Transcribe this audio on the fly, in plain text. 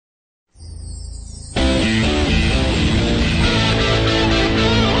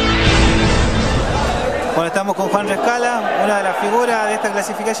estamos con Juan Rescala, una de las figuras de esta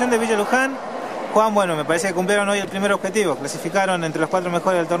clasificación de Villa Luján. Juan, bueno, me parece que cumplieron hoy el primer objetivo, clasificaron entre los 4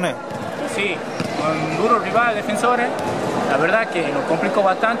 mejores del torneo. Sí, con duros rivales, defensores, la verdad que nos complicó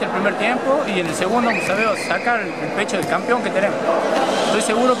bastante el primer tiempo y en el segundo sabemos sacar el pecho del campeón que tenemos. Estoy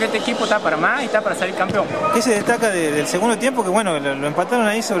seguro que este equipo está para más y está para salir campeón. ¿Qué se destaca del segundo tiempo? Que bueno, lo empataron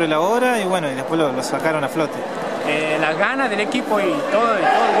ahí sobre la hora y bueno, y después lo sacaron a flote. Las ganas del equipo y todo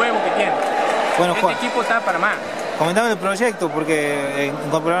el huevo que tiene. Bueno, Juan, este equipo está para más. Comentame el proyecto, porque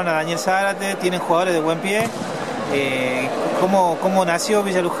incorporaron a Daniel Zárate, tienen jugadores de buen pie. ¿Cómo nació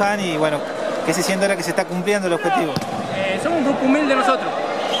Villa Luján y bueno, qué se siente ahora que se está cumpliendo el objetivo? Somos un grupo humilde nosotros,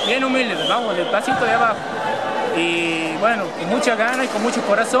 bien humilde, vamos del pasito de abajo. Y bueno, con mucha ganas y con mucho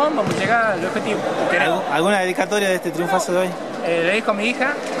corazón vamos a llegar al objetivo. ¿Alguna dedicatoria de este triunfazo de hoy? Le dedico a mi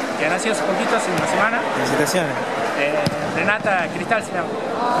hija, que nació hace poquito, hace una semana. Felicitaciones. Renata Cristal se llama.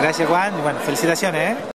 Gracias, Juan, y bueno, felicitaciones,